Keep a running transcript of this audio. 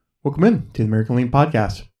Welcome in to the American Lean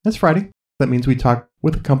Podcast. It's Friday. That means we talk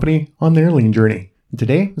with a company on their lean journey. And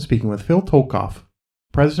today, I'm speaking with Phil Tolkoff,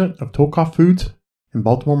 president of Tolkoff Foods in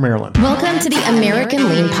Baltimore, Maryland. Welcome to the American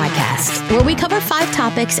Lean Podcast, where we cover 5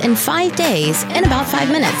 topics in 5 days in about 5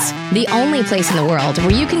 minutes. The only place in the world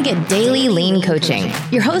where you can get daily lean coaching.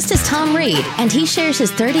 Your host is Tom Reed, and he shares his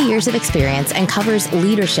 30 years of experience and covers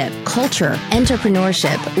leadership, culture,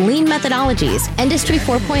 entrepreneurship, lean methodologies, Industry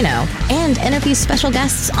 4.0, and interviews special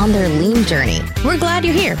guests on their lean journey. We're glad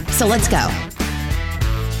you're here, so let's go.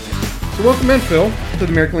 So welcome in, Phil, to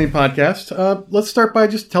the American Lean Podcast. Let's start by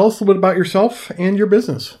just tell us a little bit about yourself and your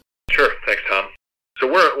business. Sure. Thanks, Tom.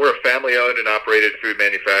 So we're a family-owned and operated food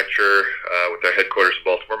manufacturer with our headquarters in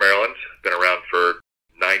Baltimore, Maryland. Been around for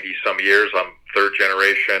 90-some years. I'm third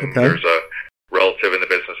generation. Okay. There's a relative in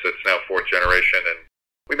the business that's now fourth generation. And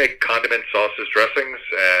we make condiments, sauces, dressings,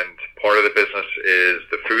 and part of the business is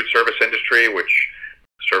the food service industry, which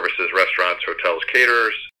services restaurants, hotels,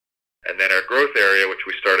 caterers. And then our growth area, which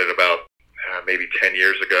we started about maybe 10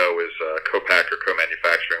 years ago, is co-pack or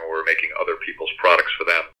co-manufacturing, where we're making other people's products for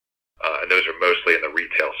them. And those are mostly in the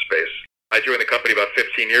retail space. I joined the company about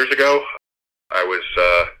 15 years ago. I was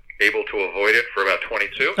able to avoid it for about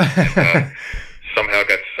 22 and somehow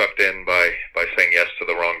got sucked in by saying yes to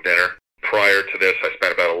the wrong dinner. Prior to this, I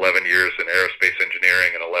spent about 11 years in aerospace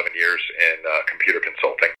engineering and 11 years in computer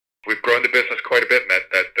consulting. We've grown the business quite a bit in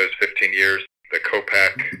those 15 years. The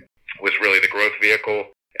co-pack was really the growth vehicle,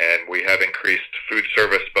 and we have increased food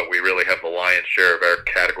service, but we really have the lion's share of our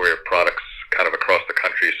category of products kind of across the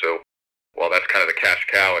country. So while that's kind of the cash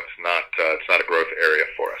cow, it's not a growth area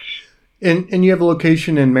for us. And you have a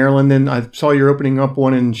location in Maryland, and I saw you're opening up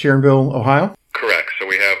one in Sharonville, Ohio? Correct. So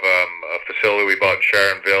we have a facility we bought in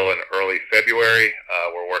Sharonville in early February.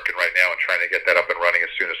 We're working right now and trying to get that up and running as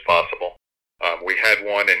soon as possible. We had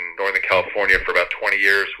one in Northern California for about 20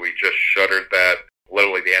 years. We just shuttered that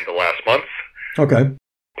literally the end of last month. Okay.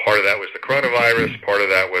 Part of that was the coronavirus. Part of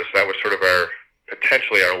that was sort of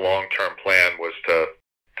potentially our long-term plan was to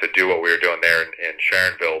do what we were doing there in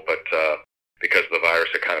Sharonville, but because of the virus,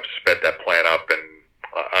 it kind of sped that plan up and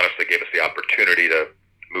honestly gave us the opportunity to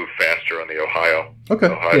move faster on the Ohio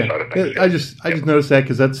side of things. I just noticed that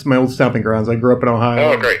because that's my old stomping grounds. I grew up in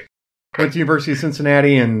Ohio. Oh, great. Went to University of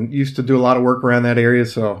Cincinnati and used to do a lot of work around that area,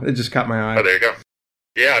 so it just caught my eye. Oh, there you go.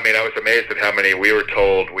 Yeah, I mean, I was amazed at how many we were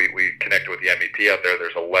told. We connected with the MEP out there.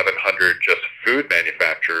 There's 1,100 just food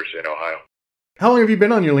manufacturers in Ohio. How long have you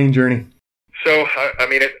been on your lean journey? So, I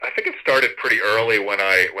mean, I think it started pretty early when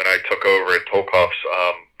I took over at Tolkoff's,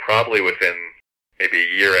 probably within maybe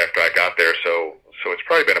a year after I got there. So it's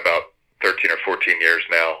probably been about 13 or 14 years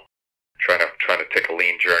now, trying to take a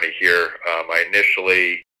lean journey here.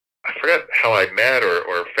 I forgot how I met or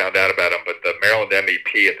found out about him, but the Maryland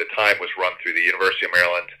MEP at the time was run through the University of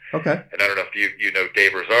Maryland. Okay. And I don't know if you know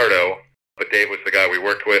Dave Rosardo, but Dave was the guy we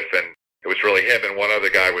worked with, and it was really him, and one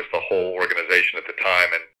other guy was the whole organization at the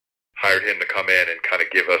time, and hired him to come in and kind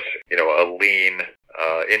of give us, a lean,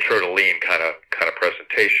 intro to lean kind of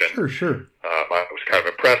presentation. Sure. I was kind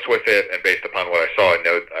of impressed with it, and based upon what I saw,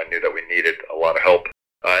 I knew that we needed a lot of help.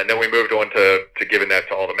 And then we moved on to giving that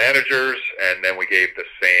to all the managers, and then we gave the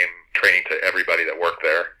same training to everybody that worked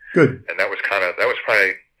there. Good. And that was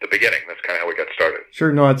probably the beginning. That's kind of how we got started.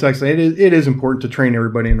 Sure. No, that's excellent. It is important to train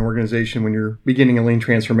everybody in an organization when you're beginning a lean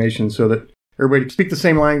transformation so that everybody can speak the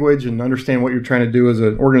same language and understand what you're trying to do as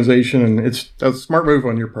an organization. And it's a smart move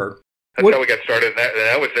on your part. That's how we got started.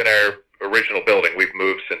 That was in our original building. We've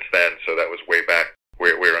moved since then, so that was way back.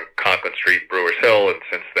 We're on Conklin Street, Brewers Hill, and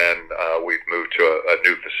since then we've moved to a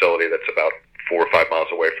new facility that's about 4 or 5 miles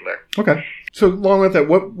away from there. Okay. So along with that,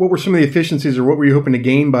 what were some of the efficiencies or what were you hoping to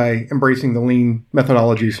gain by embracing the lean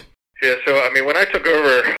methodologies? Yeah, so I mean, when I took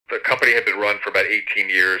over, the company had been run for about 18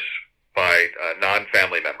 years by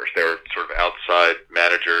non-family members. They were sort of outside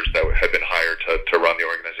managers that had been hired to run the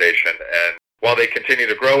organization. And while they continued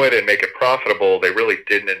to grow it and make it profitable, they really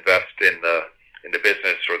didn't invest in the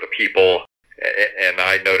business or the people. And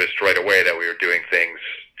I noticed right away that we were doing things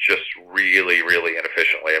just really, really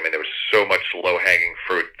inefficiently. I mean, there was so much low-hanging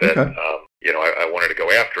fruit that, I wanted to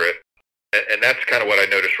go after it. And that's kind of what I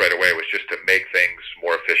noticed right away was just to make things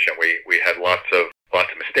more efficient. We had lots of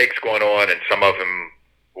mistakes going on, and some of them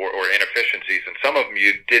or inefficiencies, and some of them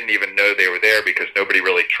you didn't even know they were there because nobody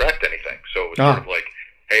really tracked anything. So it was sort of like,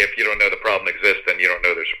 hey, if you don't know the problem exists, then you don't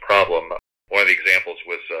know there's a problem. One of the examples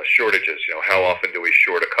was shortages. How often do we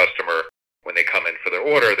short a customer when they come in for their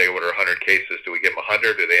order? They order 100 cases. Do we give them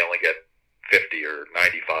 100, or do they only get 50 or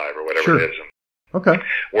 95 or whatever it is? And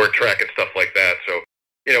we're tracking stuff like that. So,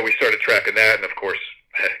 we started tracking that, and of course,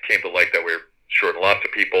 it came to light that we were shorting lots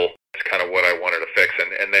of people. It's kind of what I wanted to fix.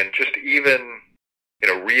 And then just even,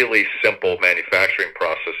 really simple manufacturing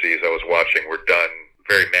processes I was watching were done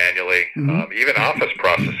very manually. Mm-hmm. Even office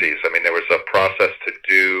processes. I mean, there was a process to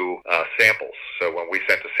do samples. So when we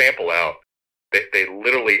sent a sample out, they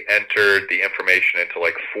literally entered the information into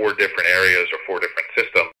like 4 different areas or 4 different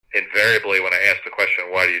systems. Invariably, when I asked the question,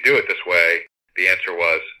 why do you do it this way? The answer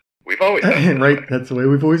was, we've always done it. Right. That's the way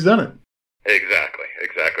we've always done it. Exactly.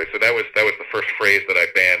 So that was the first phrase that I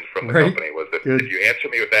banned from the company was that if you answer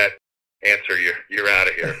me with that answer, you're out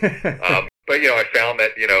of here. But I found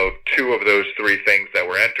that 2 of those 3 things that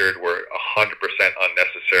were entered were 100%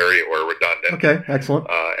 unnecessary or redundant. Okay, excellent.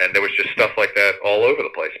 And there was just stuff like that all over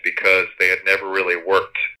the place because they had never really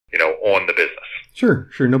worked, on the business. Sure.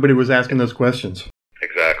 Nobody was asking those questions.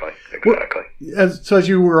 Exactly. As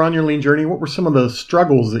you were on your lean journey, what were some of the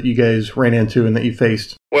struggles that you guys ran into and that you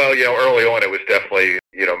faced? Well, early on it was definitely,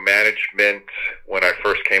 management when I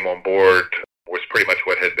first came on board was pretty much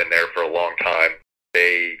what had been there for a long time.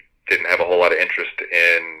 They didn't have a whole lot of interest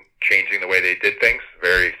in changing the way they did things,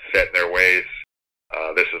 very set in their ways.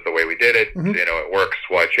 This is the way we did it. Mm-hmm. It works.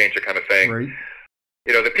 Why change it kind of thing? Right.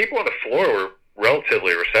 The people on the floor were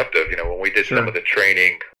relatively receptive. When we did some of the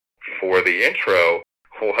training for the intro,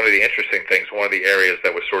 one of the interesting things, one of the areas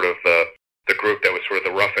that was sort of the group that was sort of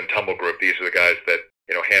the rough and tumble group, these are the guys that,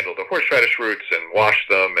 handle the horseradish roots and wash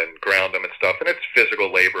them and ground them and stuff. And it's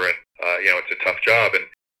physical labor and, it's a tough job. And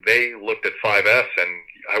they looked at 5S and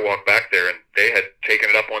I walked back there and they had taken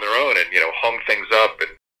it up on their own and, hung things up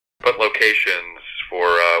and put locations for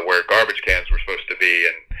where garbage cans were supposed to be.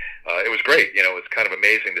 And it was great. It was kind of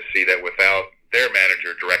amazing to see that without their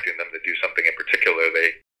manager directing them to do something in particular,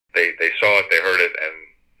 they saw it, they heard it,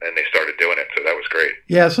 and they started doing it. So that was great.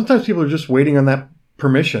 Yeah, sometimes people are just waiting on that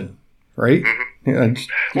permission, right? Mm-hmm. Yeah,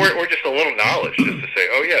 or just a little knowledge, just to say,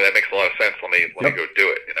 oh yeah, that makes a lot of sense. Let me go do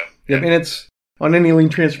it. Yeah, and it's on any lean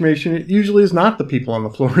transformation. It usually is not the people on the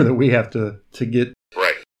floor that we have to get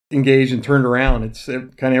engaged and turned around. It's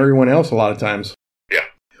kind of everyone else a lot of times. Yeah,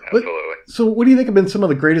 absolutely. So, what do you think have been some of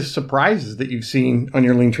the greatest surprises that you've seen on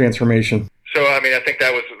your lean transformation? So, I mean, I think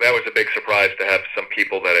that was a big surprise to have some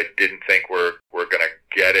people that I didn't think were going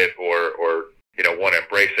to get it or want to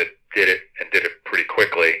embrace it, did it pretty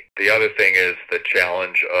quickly. The other thing is the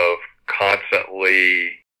challenge of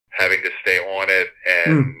constantly having to stay on it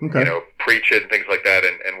and, preach it and things like that.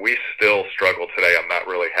 And we still struggle today. I'm not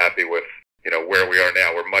really happy with, where we are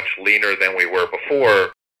now. We're much leaner than we were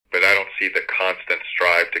before, but I don't see the constant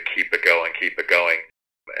strive to keep it going.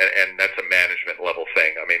 And that's a management level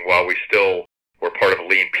thing. I mean, while we're part of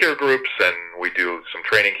lean peer groups and we do some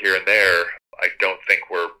training here and there, I don't think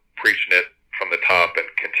we're preaching it from the top and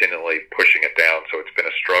continually pushing it down. So it's been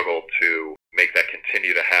a struggle to make that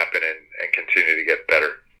continue to happen and continue to get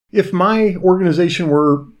better. If my organization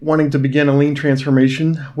were wanting to begin a lean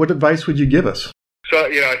transformation, what advice would you give us? So,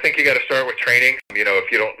 I think you got to start with training.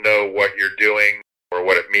 If you don't know what you're doing or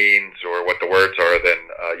what it means or what the words are, then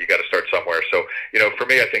you got to start somewhere. So, for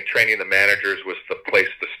me, I think training the managers was the place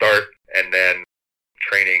to start, and then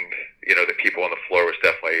training, the people on the floor was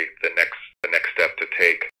definitely the next step to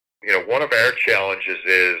take. One of our challenges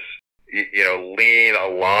is, lean, a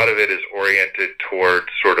lot of it is oriented towards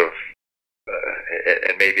sort of,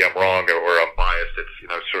 and maybe I'm wrong or I'm biased.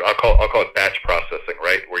 It's, I'll call it batch processing,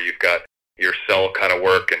 right? Where you've got your cell kind of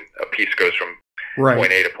work and a piece goes from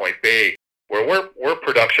point A to point B. Where we're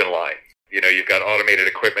production line. You've got automated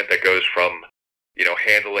equipment that goes from,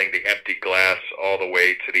 handling the empty glass all the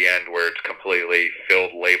way to the end where it's completely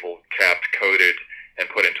filled, labeled, capped, coated, and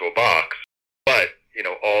put into a box. But,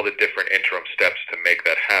 all the different interim steps to make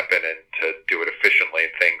that happen and to do it efficiently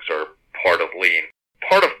and things are part of lean.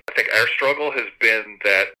 Part of, I think, our struggle has been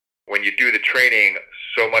that when you do the training,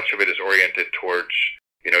 so much of it is oriented towards,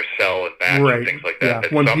 cell and batch and things like that. Yeah,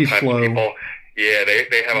 that one sometimes piece flow. People,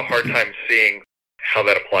 they have a hard time seeing how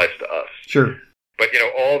that applies to us. Sure. But,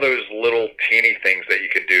 all those little teeny things that you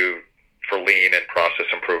can do for lean and process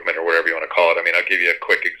improvement or whatever you want to call it. I mean, I'll give you a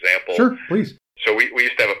quick example. Sure, please. So we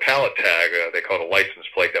used to have a pallet tag, they call it a license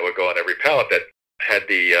plate, that would go on every pallet that had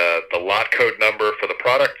the lot code number for the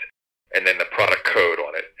product and then the product code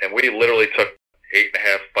on it. And we literally took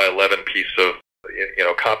 8.5 by 11 piece of,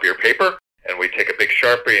 copier paper, and we'd take a big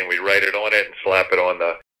Sharpie and we'd write it on it and slap it on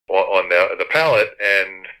the pallet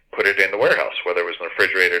and put it in the warehouse, whether it was in a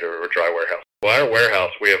refrigerated or a dry warehouse. Well, our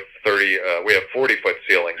warehouse, we have 40-foot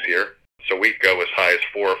ceilings here, so we go as high as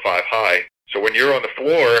 4 or 5 high. So when you're on the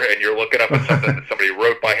floor and you're looking up at something that somebody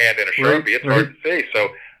wrote by hand in a Sharpie, it's hard to see. So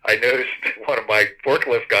I noticed one of my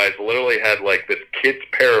forklift guys literally had like this kid's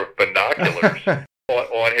pair of binoculars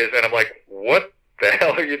on his, and I'm like, what the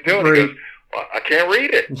hell are you doing? He goes, well, I can't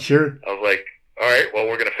read it. Sure. I was like, all right, well,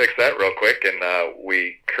 we're going to fix that real quick. And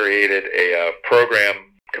we created a program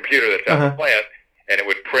computer that's out of the plant, and it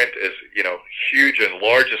would print as, huge and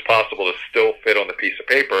large as possible to still fit on the piece of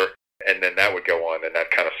paper. And then that would go on, and that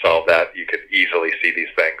kind of solved that. You could easily see these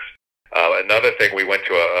things. Another thing, we went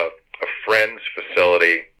to a friend's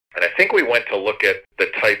facility, and I think we went to look at the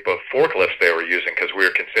type of forklifts they were using because we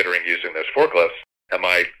were considering using those forklifts. And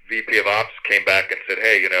my VP of Ops came back and said,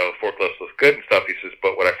 hey, forklifts look good and stuff. He says,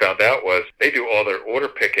 but what I found out was they do all their order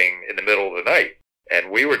picking in the middle of the night. And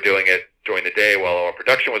we were doing it during the day while our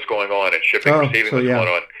production was going on and shipping and receiving was going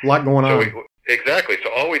on. A lot going on. Exactly. So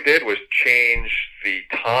all we did was change the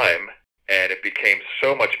time, and it became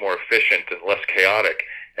so much more efficient and less chaotic.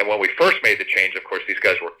 And when we first made the change, of course, these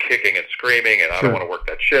guys were kicking and screaming, and I don't want to work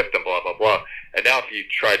that shift, and blah, blah, blah. And now if you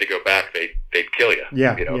tried to go back, they'd kill you.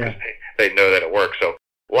 Yeah. Because they know that it works. So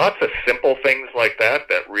lots of simple things like that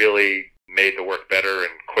really made the work better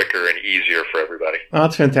and quicker and easier for everybody. Oh,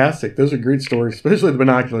 that's fantastic. Those are great stories, especially the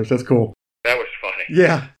binoculars. That's cool. That was funny.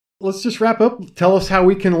 Yeah. Let's just wrap up. Tell us how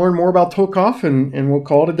we can learn more about Tolkhoff, and we'll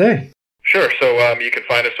call it a day. Sure. So you can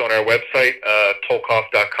find us on our website,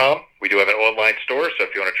 Tolkhoff.com. We do have an online store, so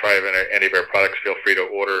if you want to try any of our products, feel free to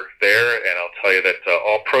order there. And I'll tell you that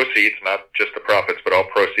all proceeds, not just the profits, but all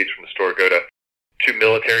proceeds from the store go to 2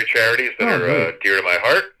 military charities that are dear to my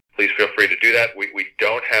heart. Please feel free to do that. We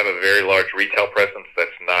don't have a very large retail presence.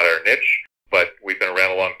 That's not our niche, but we've been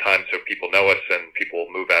around a long time, so people know us, and people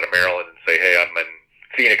move out of Maryland and say, hey, I'm in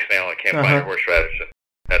Phoenix now and can't find a horseradish. And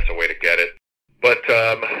that's a way to get it. But,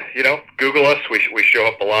 Google us. We show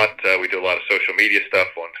up a lot. We do a lot of social media stuff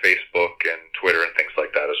on Facebook and Twitter and things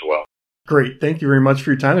like that as well. Great. Thank you very much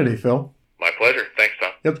for your time today, Phil. My pleasure. Thanks,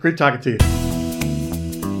 Tom. Yep, great talking to you.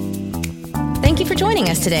 Thank you for joining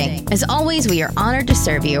us today. As always, we are honored to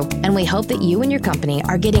serve you, and we hope that you and your company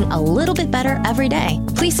are getting a little bit better every day.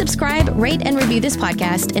 Please subscribe, rate, and review this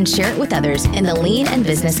podcast, and share it with others in the lean and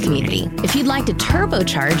business community. If you'd like to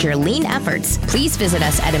turbocharge your lean efforts, please visit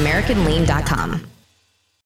us at AmericanLean.com.